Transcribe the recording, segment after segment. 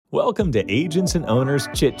Welcome to Agents and Owners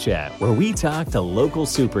Chit Chat, where we talk to local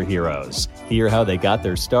superheroes, hear how they got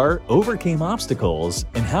their start, overcame obstacles,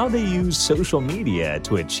 and how they use social media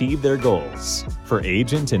to achieve their goals. For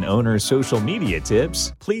Agent and Owner social media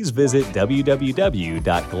tips, please visit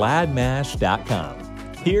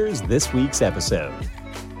www.gladmash.com. Here's this week's episode.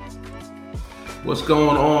 What's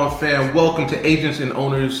going on, fam? Welcome to Agents and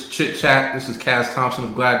Owners Chit Chat. This is Kaz Thompson of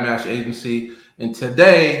Gladmash Agency. And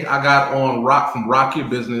today I got on Rock from Rock Your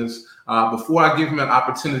Business. Before I give him an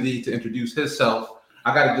opportunity to introduce himself,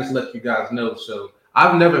 I got to just let you guys know. So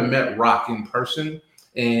I've never met Rock in person.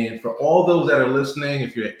 And for all those that are listening,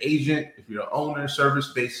 if you're an agent, if you're an owner,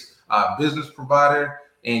 service-based business provider,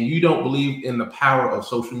 and you don't believe in the power of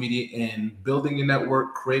social media and building your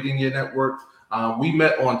network, creating your network, we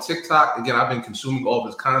met on TikTok. Again, I've been consuming all of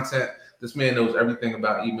his content. This man knows everything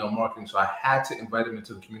about email marketing. So I had to invite him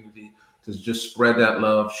into the community to just spread that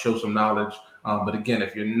love, show some knowledge. But again,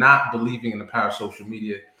 if you're not believing in the power of social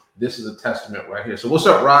media, this is a testament right here. So what's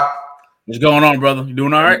up, Rock? What's going on, brother? You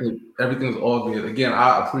doing all right? Everything's all good. Again,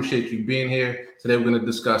 I appreciate you being here. Today, we're going to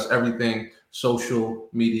discuss everything social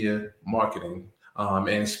media marketing,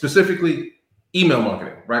 and specifically email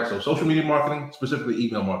marketing, right? So social media marketing, specifically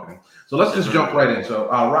email marketing. So let's just jump right in. So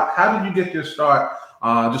Rock, how did you get your start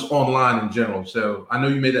just online in general? So I know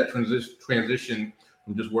you made that transition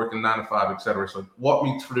from just working 9 to 5, et cetera. So walk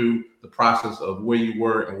me through the process of where you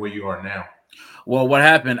were and where you are now. Well, what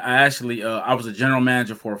happened, I was a general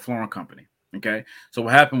manager for a flooring company. Okay. So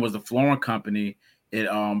what happened was the flooring company,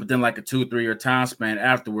 within like a 2-3 year time span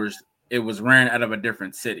afterwards, it was ran out of a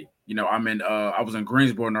different city. You know, I was in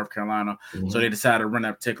Greensboro, North Carolina. Mm-hmm. So they decided to run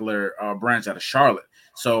that particular branch out of Charlotte.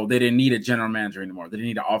 So they didn't need a general manager anymore. They didn't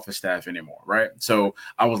need an office staff anymore. Right. So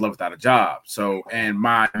I was left without a job. So, and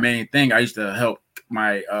my main thing, I used to help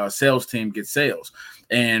my sales team get sales.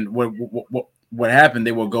 And what happened,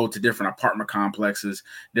 they will go to different apartment complexes,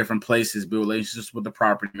 different places, build relationships with the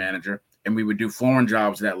property manager, and we would do flooring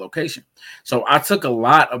jobs at that location. So I took a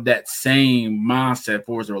lot of that same mindset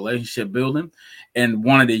for the relationship building and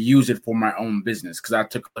wanted to use it for my own business, because I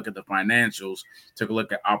took a look at the financials, took a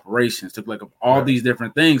look at operations, took a look at all these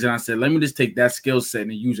different things. And I said, let me just take that skill set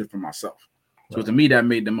and use it for myself. So to me, that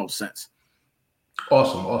made the most sense.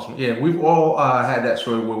 Awesome. Yeah, we've all had that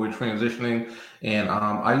story where we're transitioning. And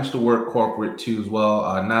I used to work corporate too as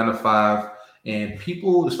well, 9 to 5. And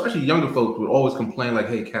people, especially younger folks, would always complain like,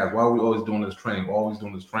 hey, Kaz, why are we always doing this training?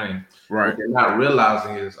 Right. What they're not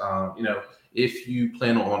realizing is, if you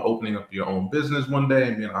plan on opening up your own business one day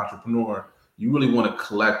and being an entrepreneur, you really want to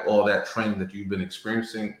collect all that training that you've been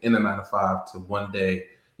experiencing in the 9 to 5 to one day,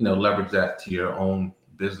 leverage that to your own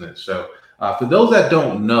business. So for those that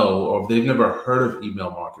don't know, or if they've never heard of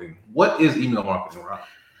email marketing, what is email marketing, Rob?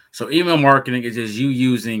 So email marketing is just you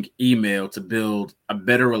using email to build a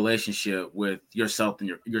better relationship with yourself and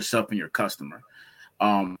your customer.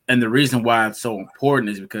 And the reason why it's so important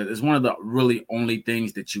is because it's one of the really only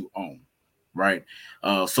things that you own, right?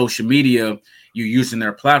 Social media, you using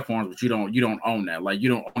their platforms, but you don't own that. Like, you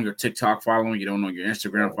don't own your TikTok following, you don't own your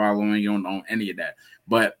Instagram following, you don't own any of that.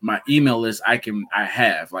 But my email list, I can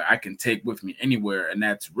take with me anywhere, and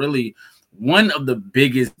that's really one of the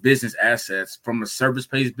biggest business assets from a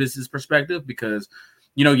service-based business perspective, because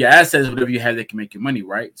your assets, whatever you have, they can make you money,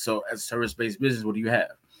 right? So as a service-based business, what do you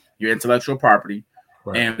have? Your intellectual property,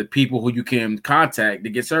 right, and the people who you can contact to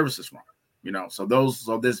get services from. So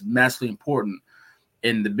this massively important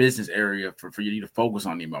in the business area for you to focus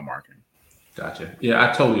on email marketing. Gotcha. Yeah,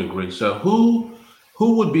 I totally agree. So who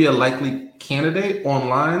would be a likely candidate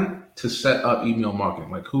online to set up email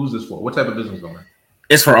marketing? Like, who's this for? What type of business owner?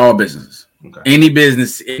 It's for all businesses. Okay. Any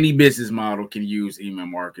business model can use email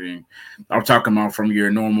marketing. I'm talking about from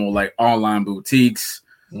your normal like online boutiques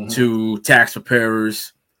to tax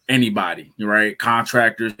preparers, anybody, right?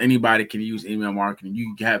 Contractors, anybody can use email marketing.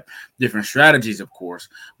 You have different strategies, of course,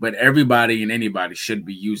 but everybody and anybody should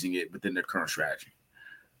be using it within their current strategy.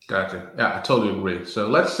 Gotcha. Yeah, I totally agree. So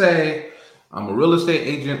let's say I'm a real estate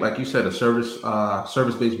agent, like you said, a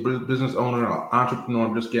service-based business owner, or entrepreneur.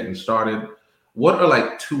 I'm just getting started. What are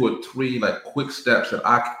like 2 or 3 like quick steps that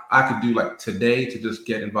I could do like today to just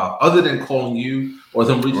get involved, other than calling you or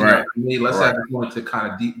them reaching out to me? Let's say I just wanted to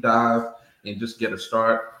kind of deep dive and just get a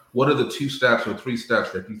start. What are the 2 steps or 3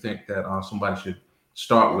 steps that you think that somebody should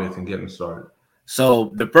start with and getting started?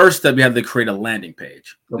 So the first step, you have to create a landing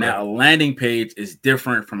page. Okay. Now, a landing page is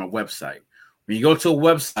different from a website. When you go to a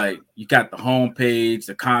website, you got the home page,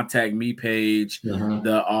 the contact me page,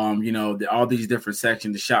 all these different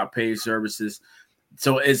sections, the shop page, services.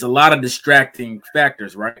 So it's a lot of distracting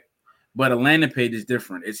factors, right? But a landing page is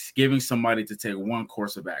different. It's giving somebody to take one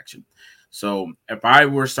course of action. So if I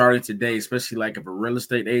were starting today, especially like if a real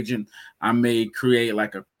estate agent, I may create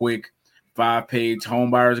like a quick 5-page home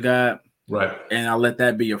buyer's guide. Right. And I'll let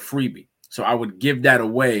that be a freebie. So I would give that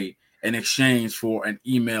away in exchange for an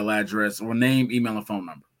email address or name, email, and phone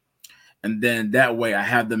number. And then that way I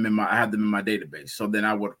have them in my database. So then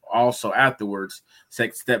I would also afterwards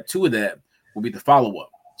take step 2 of that will be the follow-up.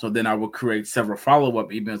 So then I would create several follow-up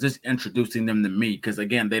emails, just introducing them to me, because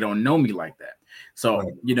again, they don't know me like that. So,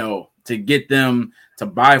 right. To get them to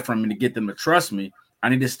buy from me, to get them to trust me, I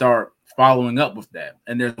need to start following up with that.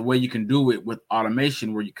 And there's a way you can do it with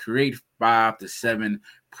automation where you create 5 to 7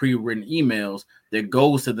 pre-written emails that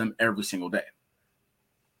goes to them every single day.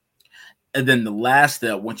 And then the last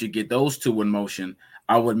step, once you get those 2 in motion,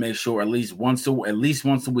 I would make sure at least once a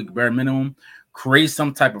week, bare minimum, create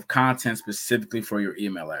some type of content specifically for your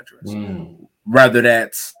email address. Rather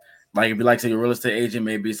that's like, if you like to say you're a real estate agent,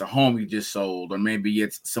 maybe it's a home you just sold, or maybe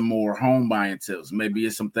it's some more home buying tips. Maybe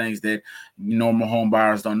it's some things that normal home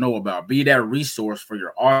buyers don't know about. Be that resource for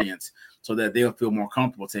your audience so that they'll feel more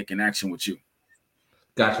comfortable taking action with you.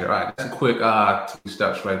 Gotcha. All right. That's a quick 2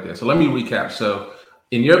 steps right there. So let me recap. So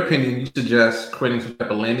in your opinion, you suggest creating some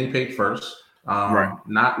type of landing page first. Right.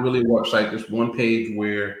 Not really a website, just one page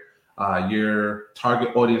where your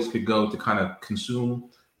target audience could go to kind of consume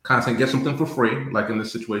content, get something for free, like in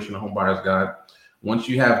this situation, a home buyer's guide. Once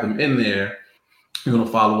you have them in there, you're going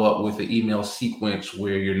to follow up with an email sequence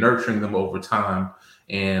where you're nurturing them over time.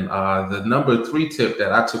 And the number 3 tip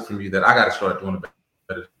that I took from you that I got to start doing a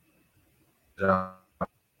better job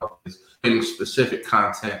is creating specific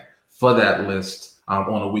content for that list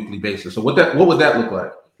on a weekly basis. So what would that look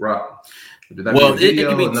like, Rob? Did that be a video, it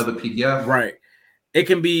can be another PDF? Right. It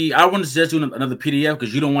can be, I wouldn't suggest doing another PDF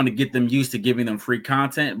because you don't want to get them used to giving them free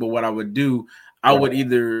content. But what I would do, I would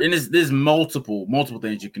either, and there's multiple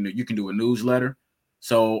things you can do. You can do a newsletter.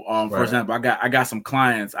 So, for example, I got some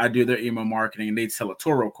clients. I do their email marketing, and they sell a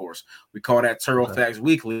Turo course. We call that Turo Facts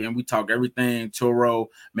Weekly, and we talk everything Turo,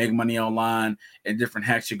 make money online, and different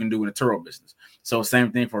hacks you can do in the Turo business. So,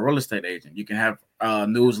 same thing for a real estate agent. You can have a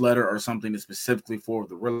newsletter or something that's specifically for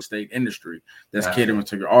the real estate industry that's catering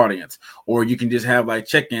to your audience, or you can just have like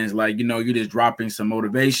check-ins, like you're just dropping some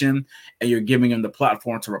motivation, and you're giving them the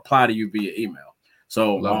platform to reply to you via email.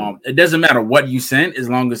 So, it doesn't matter what you send as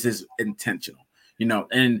long as it's intentional.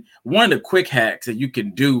 And one of the quick hacks that you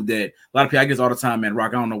can do that a lot of people, I get all the time, man,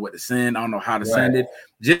 Rock, I don't know what to send. I don't know how to send it.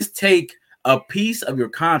 Just take a piece of your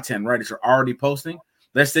content, right, that you're already posting.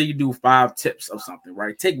 Let's say you do 5 tips of something,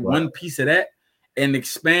 right? Take one piece of that and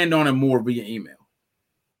expand on it more via email.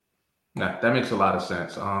 Now, that makes a lot of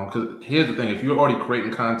sense. Because here's the thing. If you're already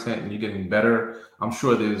creating content and you're getting better, I'm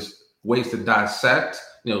sure there's ways to dissect,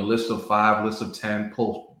 list of 5, list of 10,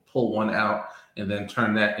 pull one out, and then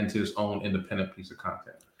turn that into its own independent piece of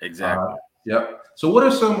content. Exactly. Yep. So what are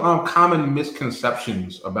some common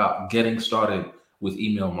misconceptions about getting started with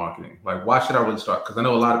email marketing? Like, why should I really start? Because I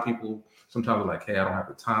know a lot of people sometimes are like, hey, I don't have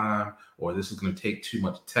the time, or this is going to take too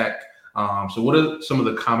much tech. So what are some of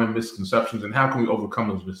the common misconceptions, and how can we overcome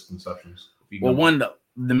those misconceptions? Well,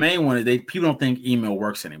 the main one is people don't think email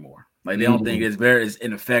works anymore. Like, they don't think it's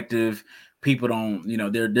ineffective. People don't,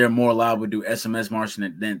 they're more liable to do SMS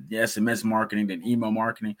marketing than email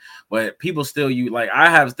marketing. But people still I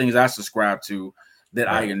have things I subscribe to that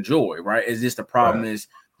I enjoy, right? It's just the problem is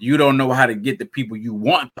you don't know how to get the people you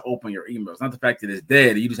want to open your emails. Not the fact that it's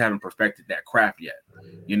dead. You just haven't perfected that craft yet.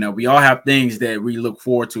 We all have things that we look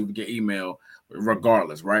forward to get email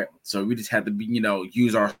regardless, right? So we just have to be,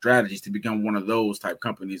 use our strategies to become one of those type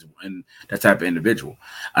companies and that type of individual.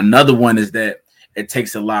 Another one is that it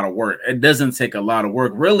takes a lot of work. It doesn't take a lot of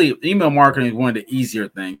work. Really, email marketing is one of the easier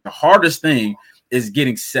things. The hardest thing is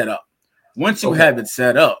getting set up. Once you have it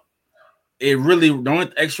set up, it really, the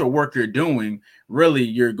only extra work you're doing, really,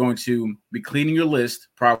 you're going to be cleaning your list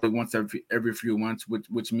probably once every few months,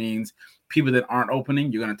 which means people that aren't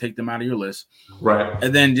opening, you're going to take them out of your list. Right.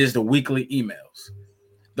 And then just the weekly emails.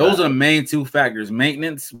 Those are the main 2 factors.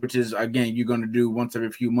 Maintenance, which is, again, you're going to do once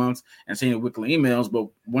every few months and sending weekly emails, but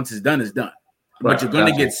once it's done, it's done. But you're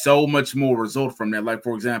going to get so much more result from that. Like,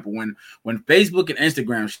 for example, when Facebook and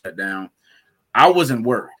Instagram shut down, I wasn't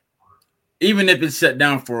worried. Even if it shut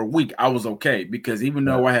down for a week, I was okay. Because even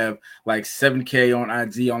though I have like 7K on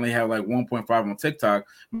IG, only have like 1.5 on TikTok,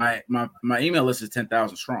 my email list is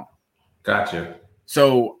 10,000 strong. Gotcha.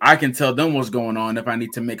 So I can tell them what's going on. If I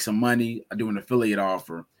need to make some money, I do an affiliate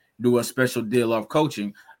offer, do a special deal of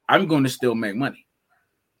coaching, I'm going to still make money.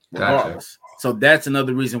 Regardless. Gotcha. So that's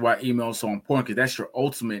another reason why email is so important, because that's your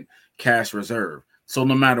ultimate cash reserve. So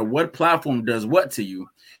no matter what platform does what to you,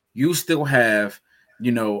 you still have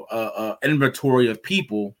inventory of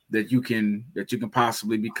people that you can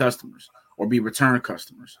possibly be customers or be return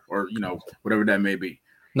customers or whatever that may be.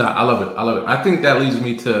 No, I love it. I think that leads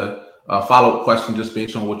me to a follow-up question just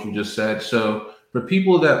based on what you just said. So for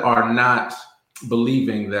people that are not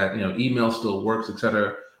believing that email still works, et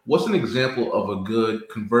cetera, what's an example of a good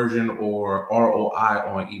conversion or ROI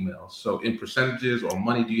on emails? So in percentages or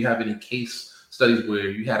money, do you have any case studies where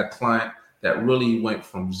you had a client that really went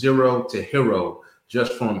from zero to hero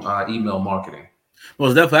just from email marketing?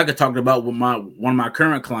 Well, it's definitely I could talk about with one of my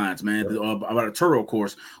current clients, man, about a Turo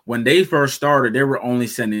course. When they first started, they were only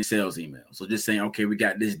sending sales emails. So just saying, okay, we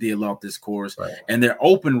got this deal off this course, and their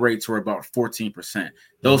open rates were about 14%.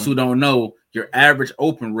 Those who don't know, your average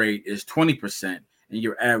open rate is 20%, and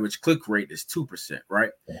your average click rate is 2%,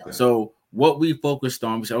 right? Okay. So what we focused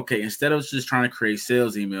on, we said, okay, instead of just trying to create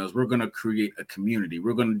sales emails, we're going to create a community.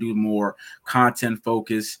 We're going to do more content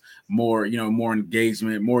focus, more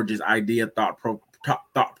engagement, more just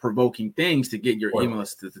thought-provoking things to get your email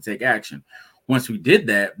lists to take action. Once we did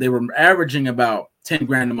that, they were averaging about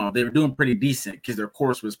 $10,000 a month. They were doing pretty decent because their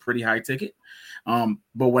course was pretty high ticket.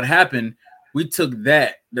 But what happened, we took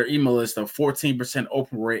their email list of 14%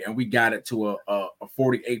 open rate and we got it to a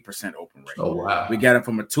 48% open rate. Oh, wow. We got it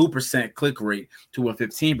from a 2% click rate to a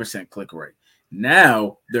 15% click rate.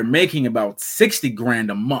 Now they're making about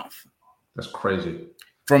 $60,000 a month. That's crazy.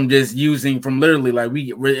 From literally like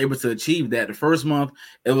we were able to achieve that. The first month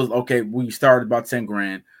it was okay. We started about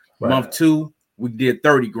 $10,000. Right. Month 2 we did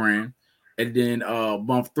 $30,000, and then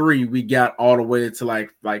month 3 we got all the way to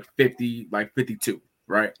like 52.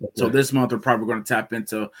 Right. Okay. So this month we're probably going to tap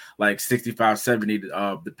into like 65, 70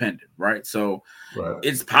 dependent. Right. So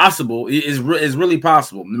it's possible. It's really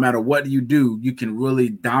possible. No matter what you do, you can really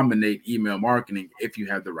dominate email marketing if you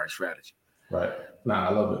have the right strategy. Right. Nah,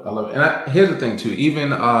 I love it. And here's the thing too,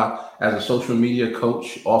 even as a social media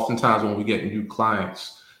coach, oftentimes when we get new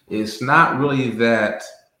clients, it's not really that,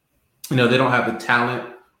 they don't have the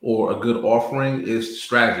talent or a good offering. It's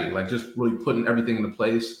strategy, like just really putting everything into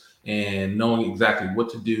place and knowing exactly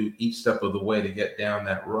what to do each step of the way to get down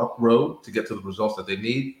that rough road to get to the results that they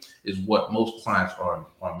need is what most clients are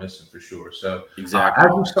missing for sure. So exactly.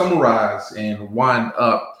 As you summarize and wind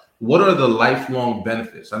up, what are the lifelong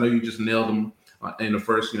benefits? I know you just nailed them in the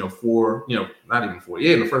first, in the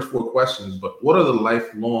first 4 questions, but what are the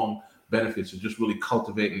lifelong benefits of just really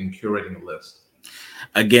cultivating and curating a list?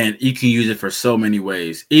 Again, you can use it for so many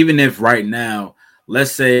ways. Even if right now,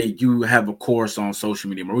 let's say you have a course on social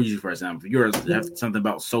media, Maruji, for example, you have something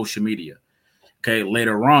about social media. Okay,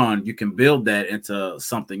 later on, you can build that into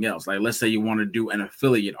something else. Like let's say you want to do an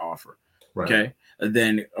affiliate offer. Right. Okay.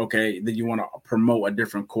 Then you want to promote a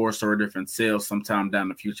different course or a different sales sometime down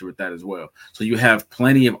the future with that as well. So you have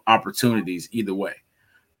plenty of opportunities either way.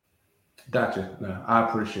 Gotcha. No, I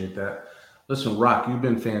appreciate that. Listen, Rock, you've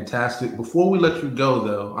been fantastic. Before we let you go,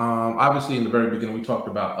 though, obviously in the very beginning, we talked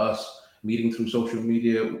about us meeting through social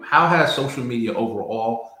media. How has social media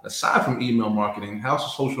overall, aside from email marketing, how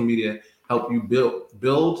does social media help you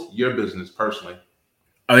build your business personally?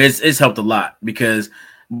 Oh, it's helped a lot because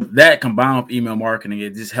that combined with email marketing,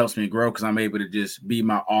 it just helps me grow because I'm able to just be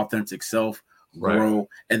my authentic self, grow,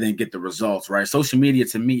 and then get the results, right? Social media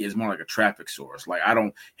to me is more like a traffic source. Like I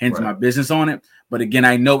don't hinge my business on it, but again,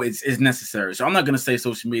 I know it's necessary. So I'm not going to say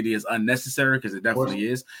social media is unnecessary because it definitely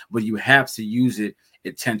is, but you have to use it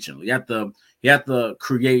intentionally. You have to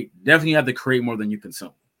create more than you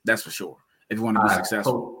consume. That's for sure. If you want to be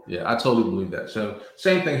successful. I totally believe that. So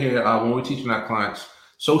same thing here. When we're teaching our clients,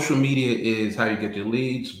 social media is how you get your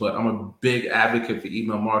leads, but I'm a big advocate for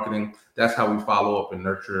email marketing. That's how we follow up and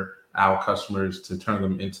nurture our customers to turn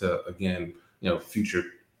them into, again, future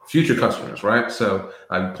customers, right? So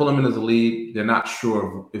you pull them in as a lead. They're not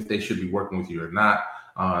sure if they should be working with you or not.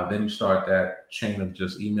 Then you start that chain of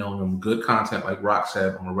just emailing them good content, like Rock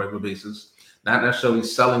said, on a regular basis. Not necessarily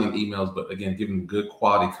selling in emails, but again, giving them good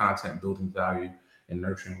quality content, building value, and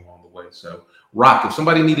nurturing along the way. So, Rock, if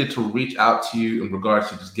somebody needed to reach out to you in regards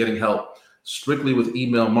to just getting help strictly with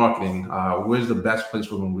email marketing, where's the best place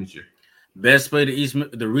for them to reach you? Best way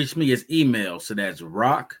to reach me is email. So that's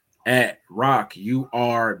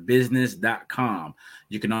rock@rockyourbusiness.com.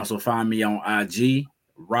 You can also find me on IG,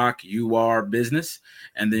 rockyourbusiness,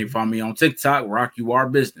 and then you find me on TikTok,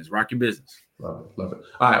 rockyourbusiness, rock your business. Love it.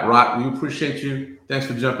 All right, Rock, we appreciate you. Thanks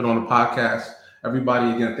for jumping on the podcast.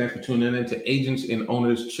 Everybody, again, thanks for tuning in to Agents and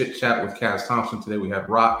Owners Chit Chat with Kaz Thompson. Today we have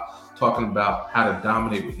Rock talking about how to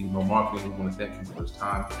dominate with email marketing. We want to thank you for his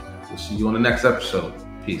time. We'll see you on the next episode.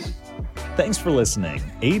 Peace. Thanks for listening.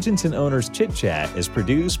 Agents and Owners Chit Chat is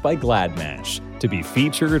produced by GladMash. To be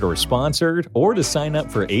featured or sponsored, or to sign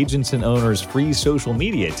up for Agents and Owners free social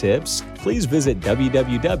media tips, please visit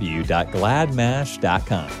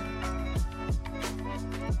www.gladmash.com.